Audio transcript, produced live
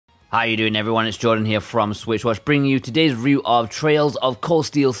How you doing, everyone? It's Jordan here from SwitchWatch, bringing you today's review of Trails of Cold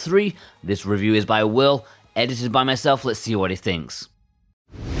Steel 3. This review is by Will, edited by myself. Let's see what he thinks.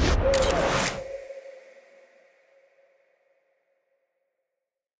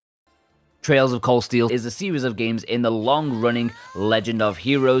 Trails of Cold Steel is a series of games in the long-running Legend of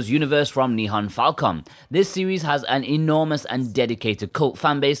Heroes universe from Nihon Falcom. This series has an enormous and dedicated cult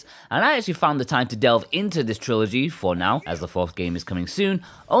fanbase, and I actually found the time to delve into this trilogy for now, as the fourth game is coming soon,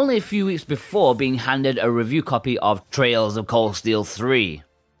 only a few weeks before being handed a review copy of Trails of Cold Steel 3.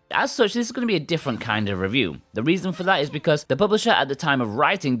 As such, this is going to be a different kind of review. The reason for that is because the publisher at the time of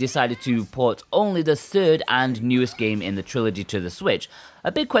writing decided to port only the third and newest game in the trilogy to the Switch.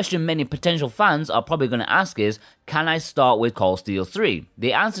 A big question many potential fans are probably going to ask is, can I start with Cold Steel 3?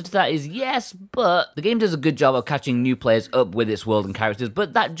 The answer to that is yes, but the game does a good job of catching new players up with its world and characters,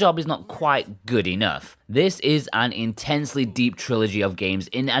 but that job is not quite good enough. This is an intensely deep trilogy of games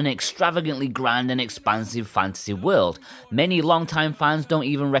in an extravagantly grand and expansive fantasy world. Many longtime fans don't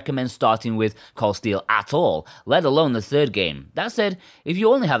even recommend starting with Cold Steel at all, let alone the third game. That said, if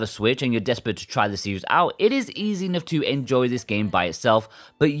you only have a Switch and you're desperate to try the series out, it is easy enough to enjoy this game by itself,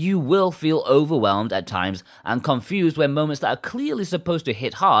 but you will feel overwhelmed at times and confused when moments that are clearly supposed to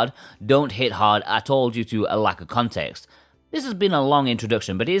hit hard don't hit hard at all due to a lack of context. This has been a long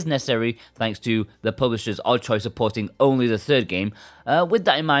introduction, but it is necessary thanks to the publisher's odd choice of porting only the third game. With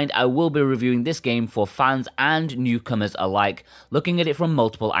that in mind, I will be reviewing this game for fans and newcomers alike, looking at it from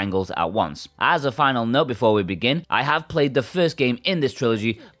multiple angles at once. As a final note before we begin, I have played the first game in this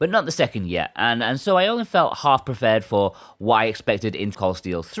trilogy, but not the second yet, and so I only felt half prepared for what I expected in Cold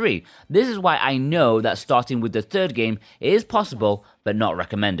Steel 3. This is why I know that starting with the third game is possible, but not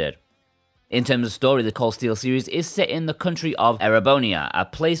recommended. In terms of story, the Cold Steel series is set in the country of Erebonia, a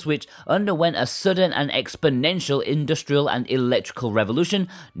place which underwent a sudden and exponential industrial and electrical revolution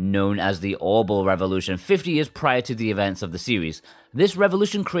known as the Orbital Revolution 50 years prior to the events of the series. This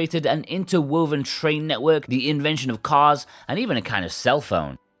revolution created an interwoven train network, the invention of cars, and even a kind of cell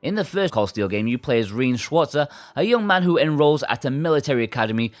phone. In the first Cold Steel game, you play as Rean Schwarzer, a young man who enrolls at a military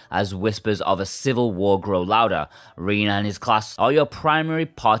academy as whispers of a civil war grow louder. Rean and his class are your primary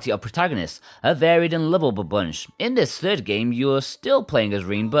party of protagonists, a varied and lovable bunch. In this third game, you're still playing as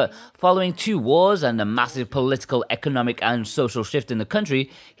Rean, but following two wars and a massive political, economic, and social shift in the country,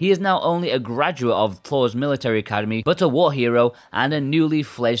 he is now only a graduate of Thor's military academy, but a war hero and a newly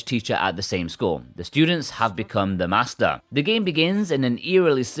fledged teacher at the same school. The students have become the master. The game begins in an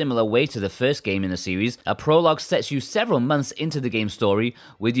eerily similar way to the first game in the series. A prologue sets you several months into the game's story,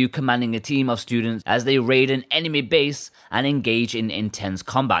 with you commanding a team of students as they raid an enemy base and engage in intense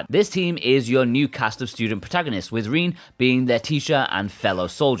combat. This team is your new cast of student protagonists, with Rean being their teacher and fellow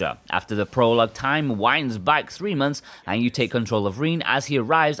soldier. After the prologue, time winds back 3 months and you take control of Rean as he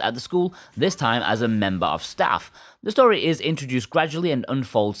arrives at the school, this time as a member of staff. The story is introduced gradually and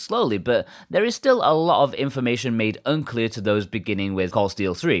unfolds slowly, but there is still a lot of information made unclear to those beginning with Cold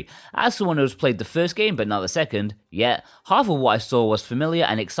Steel 3. As someone who's played the first game but not the second, yet half of what I saw was familiar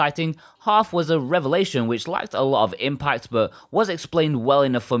and exciting, half was a revelation which lacked a lot of impact but was explained well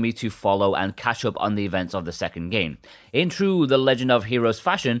enough for me to follow and catch up on the events of the second game. In true The Legend of Heroes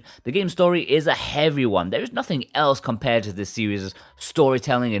fashion, the game's story is a heavy one. There is nothing else compared to this series'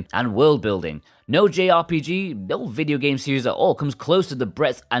 storytelling and world building. No JRPG, no video game series at all comes close to the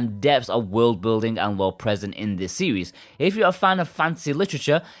breadth and depth of world building and lore present in this series. If you're a fan of fantasy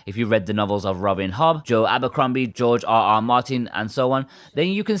literature, if you read the novels of Robin Hobb, Joe Abercrombie, George R.R. Martin, and so on, then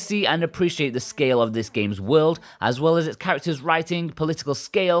you can see and appreciate the scale of this game's world, as well as its characters' writing, political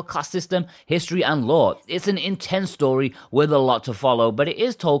scale, class system, history, and lore. It's an intense story with a lot to follow, but it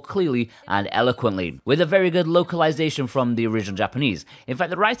is told clearly and eloquently, with a very good localization from the original Japanese. In fact,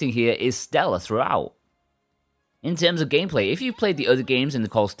 the writing here is stellar throughout. In terms of gameplay, if you've played the other games in the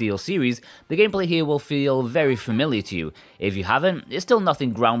Cold Steel series, the gameplay here will feel very familiar to you. If you haven't, it's still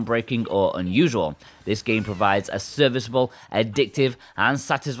nothing groundbreaking or unusual. This game provides a serviceable, addictive, and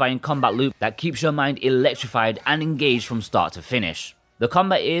satisfying combat loop that keeps your mind electrified and engaged from start to finish. The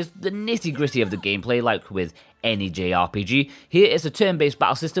combat is the nitty-gritty of the gameplay, like with any JRPG. Here is a turn-based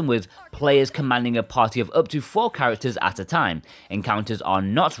battle system with players commanding a party of up to 4 characters at a time. Encounters are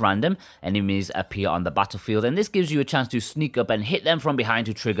not random, enemies appear on the battlefield, and this gives you a chance to sneak up and hit them from behind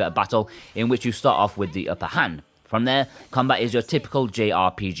to trigger a battle in which you start off with the upper hand. From there, combat is your typical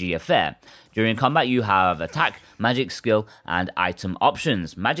JRPG affair. During combat, you have attack, magic, skill, and item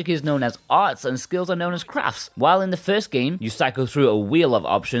options. Magic is known as arts, and skills are known as crafts. While in the first game, you cycle through a wheel of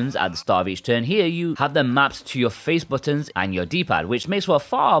options at the start of each turn, here you have them mapped to your face buttons and your D-pad, which makes for a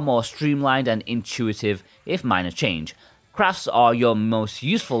far more streamlined and intuitive, if minor, change. Crafts are your most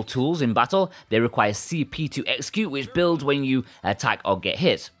useful tools in battle. They require CP to execute, which builds when you attack or get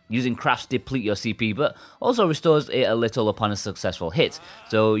hit. Using crafts deplete your CP, but also restores it a little upon a successful hit,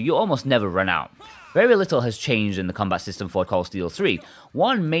 so you almost never run out. Very little has changed in the combat system for Cold Steel 3.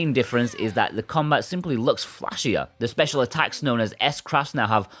 One main difference is that the combat simply looks flashier. The special attacks known as S-Crafts now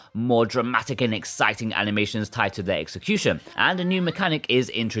have more dramatic and exciting animations tied to their execution. And a new mechanic is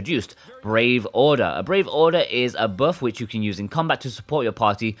introduced, Brave Order. A Brave Order is a buff which you can use in combat to support your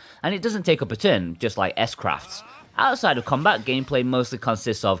party, and it doesn't take up a turn, just like S-Crafts. Outside of combat, gameplay mostly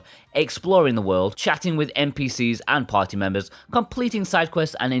consists of exploring the world, chatting with NPCs and party members, completing side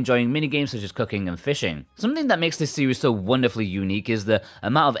quests, and enjoying minigames such as cooking and fishing. Something that makes this series so wonderfully unique is the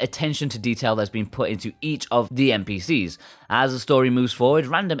amount of attention to detail that's been put into each of the NPCs. As the story moves forward,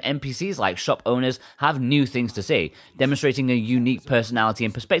 random NPCs like shop owners have new things to say, demonstrating a unique personality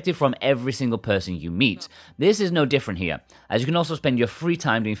and perspective from every single person you meet. This is no different here, as you can also spend your free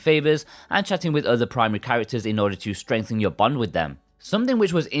time doing favors and chatting with other primary characters in order to strengthen your bond with them. Something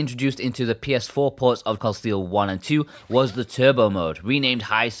which was introduced into the PS4 ports of Cold Steel 1 and 2 was the Turbo mode. Renamed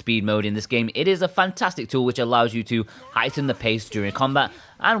High Speed mode in this game, it is a fantastic tool which allows you to heighten the pace during combat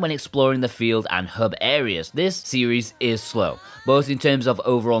and when exploring the field and hub areas. This series is slow, both in terms of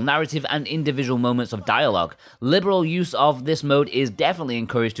overall narrative and individual moments of dialogue. Liberal use of this mode is definitely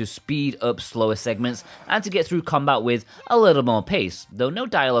encouraged to speed up slower segments and to get through combat with a little more pace, though no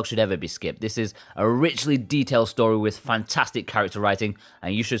dialogue should ever be skipped. This is a richly detailed story with fantastic character writing,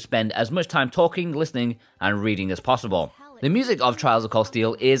 and you should spend as much time talking, listening, and reading as possible. The music of Trials of Cold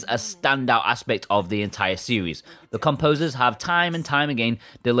Steel is a standout aspect of the entire series. The composers have time and time again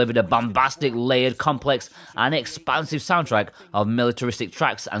delivered a bombastic, layered, complex, and expansive soundtrack of militaristic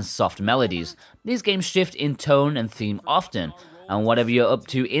tracks and soft melodies. These games shift in tone and theme often, and whatever you're up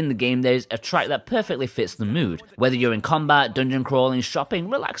to in the game, there's a track that perfectly fits the mood. Whether you're in combat, dungeon crawling, shopping,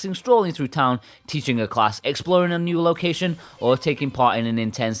 relaxing, strolling through town, teaching a class, exploring a new location, or taking part in an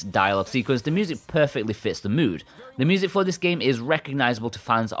intense dialogue sequence, the music perfectly fits the mood. The music for this game is recognizable to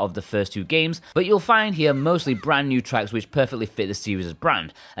fans of the first two games, but you'll find here mostly brand new tracks which perfectly fit the series'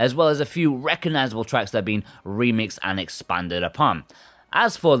 brand, as well as a few recognizable tracks that have been remixed and expanded upon.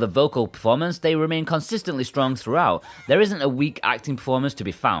 As for the vocal performance, they remain consistently strong throughout. There isn't a weak acting performance to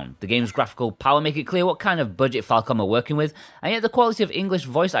be found. The game's graphical power make it clear what kind of budget Falcom are working with, and yet the quality of English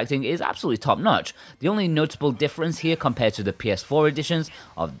voice acting is absolutely top notch. The only notable difference here compared to the PS4 editions,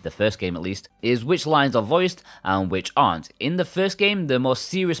 of the first game at least, is which lines are voiced and which aren't. In the first game, the more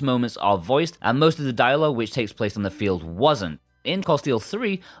serious moments are voiced, and most of the dialogue which takes place on the field wasn't. In Cold Steel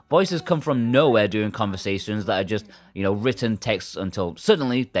 3, voices come from nowhere during conversations that are just, written texts until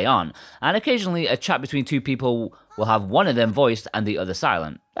suddenly they aren't. And occasionally a chat between two people will have one of them voiced and the other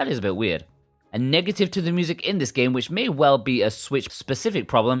silent. That is a bit weird. A negative to the music in this game, which may well be a Switch-specific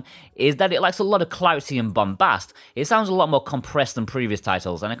problem, is that it lacks a lot of clarity and bombast. It sounds a lot more compressed than previous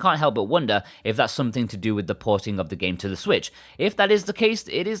titles, and I can't help but wonder if that's something to do with the porting of the game to the Switch. If that is the case,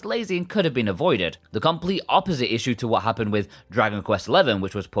 it is lazy and could have been avoided. The complete opposite issue to what happened with Dragon Quest XI,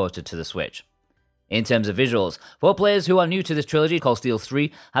 which was ported to the Switch. In terms of visuals, for players who are new to this trilogy, Cold Steel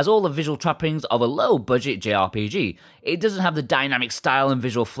 3 has all the visual trappings of a low-budget JRPG. It doesn't have the dynamic style and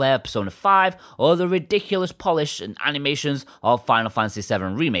visual flair of Persona 5, or the ridiculous polish and animations of Final Fantasy VII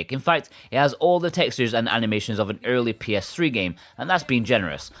Remake. In fact, it has all the textures and animations of an early PS3 game, and that's being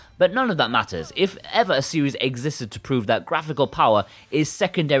generous. But none of that matters. If ever a series existed to prove that graphical power is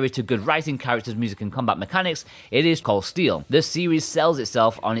secondary to good writing, characters, music, and combat mechanics, it is Cold Steel. The series sells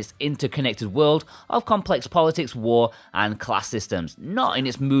itself on its interconnected world of complex politics, war, and class systems, not in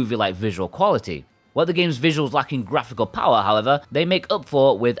its movie-like visual quality. What the game's visuals lack in graphical power, however, they make up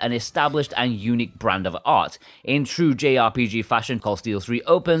for with an established and unique brand of art. In true JRPG fashion, Cold Steel 3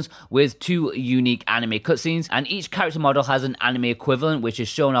 opens with two unique anime cutscenes, and each character model has an anime equivalent which is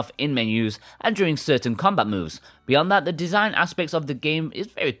shown off in menus and during certain combat moves. Beyond that, the design aspects of the game is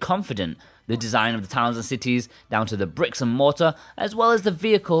very confident. The design of the towns and cities, down to the bricks and mortar, as well as the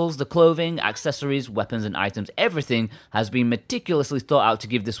vehicles, the clothing, accessories, weapons and items, everything has been meticulously thought out to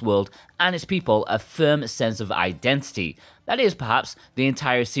give this world and its people a firm sense of identity. That is perhaps the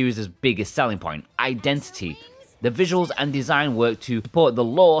entire series' biggest selling point, identity. The visuals and design work to support the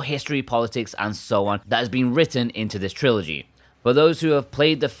lore, history, politics and so on that has been written into this trilogy. For those who have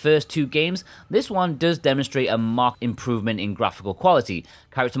played the first two games, this one does demonstrate a marked improvement in graphical quality.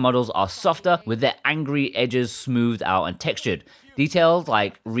 Character models are softer, with their angry edges smoothed out and textured. Details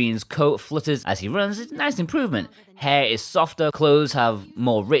like Rien's coat flutters as he runs is a nice improvement. Hair is softer, clothes have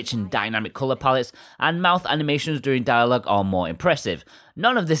more rich and dynamic color palettes, and mouth animations during dialogue are more impressive.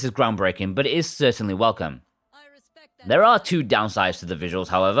 None of this is groundbreaking, but it is certainly welcome. There are two downsides to the visuals,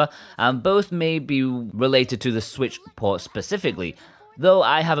 however, and both may be related to the Switch port specifically, though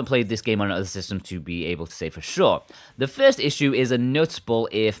I haven't played this game on other systems to be able to say for sure. The first issue is a noticeable,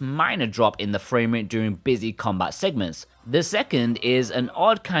 if minor, drop in the frame rate during busy combat segments. The second is an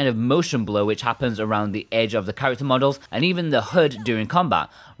odd kind of motion blur which happens around the edge of the character models and even the HUD during combat.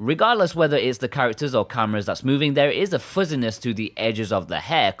 Regardless whether it's the characters or cameras that's moving, there is a fuzziness to the edges of the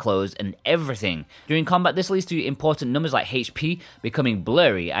hair, clothes, and everything. During combat, this leads to important numbers like HP becoming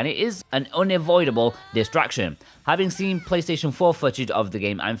blurry, and it is an unavoidable distraction. Having seen PlayStation 4 footage of the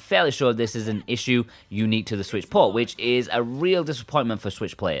game, I'm fairly sure this is an issue unique to the Switch port, which is a real disappointment for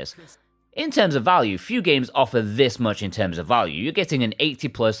Switch players. In terms of value, few games offer this much in terms of value. You're getting an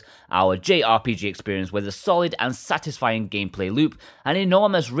 80+ hour JRPG experience with a solid and satisfying gameplay loop, an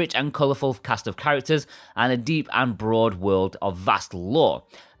enormous, rich and colourful cast of characters, and a deep and broad world of vast lore.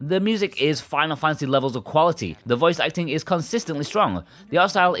 The music is Final Fantasy levels of quality, the voice acting is consistently strong, the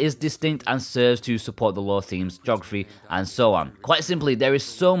art style is distinct and serves to support the lore themes, geography, and so on. Quite simply, there is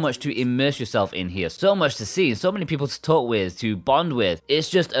so much to immerse yourself in here, so much to see, so many people to talk with, to bond with.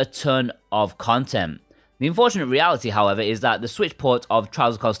 It's just a ton of content. The unfortunate reality, however, is that the Switch port of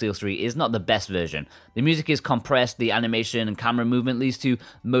Trials of Cold Steel 3 is not the best version. The music is compressed, the animation and camera movement leads to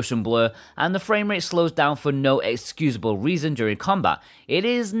motion blur, and the frame rate slows down for no excusable reason during combat. It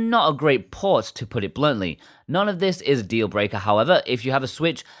is not a great port, to put it bluntly. None of this is a deal breaker, however. If you have a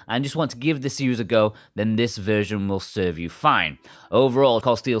Switch and just want to give the series a go, then this version will serve you fine. Overall,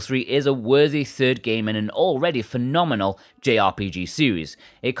 Cold Steel 3 is a worthy third game in an already phenomenal JRPG series.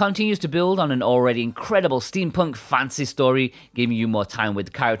 It continues to build on an already incredible steampunk fantasy story, giving you more time with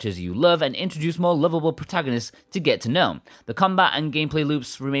the characters you love and introduce more lovable protagonists to get to know. The combat and gameplay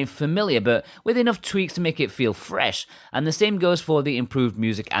loops remain familiar, but with enough tweaks to make it feel fresh, and the same goes for the improved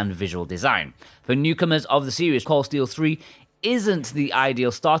music and visual design. For newcomers of the series, Cold Steel 3 isn't the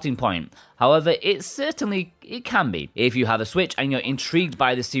ideal starting point. However, it can be. If you have a Switch and you're intrigued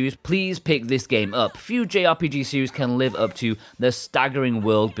by the series, please pick this game up. Few JRPG series can live up to the staggering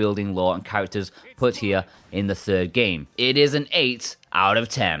world building, lore, and characters put here in the third game. It is an 8 out of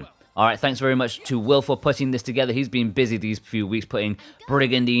 10. Alright, thanks very much to Will for putting this together. He's been busy these few weeks putting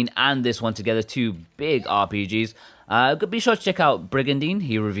Brigandine and this one together, two big RPGs. Be sure to check out Brigandine,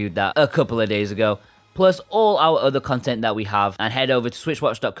 he reviewed that a couple of days ago. Plus all our other content that we have, and head over to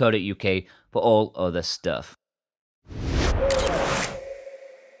switchwatch.co.uk for all other stuff.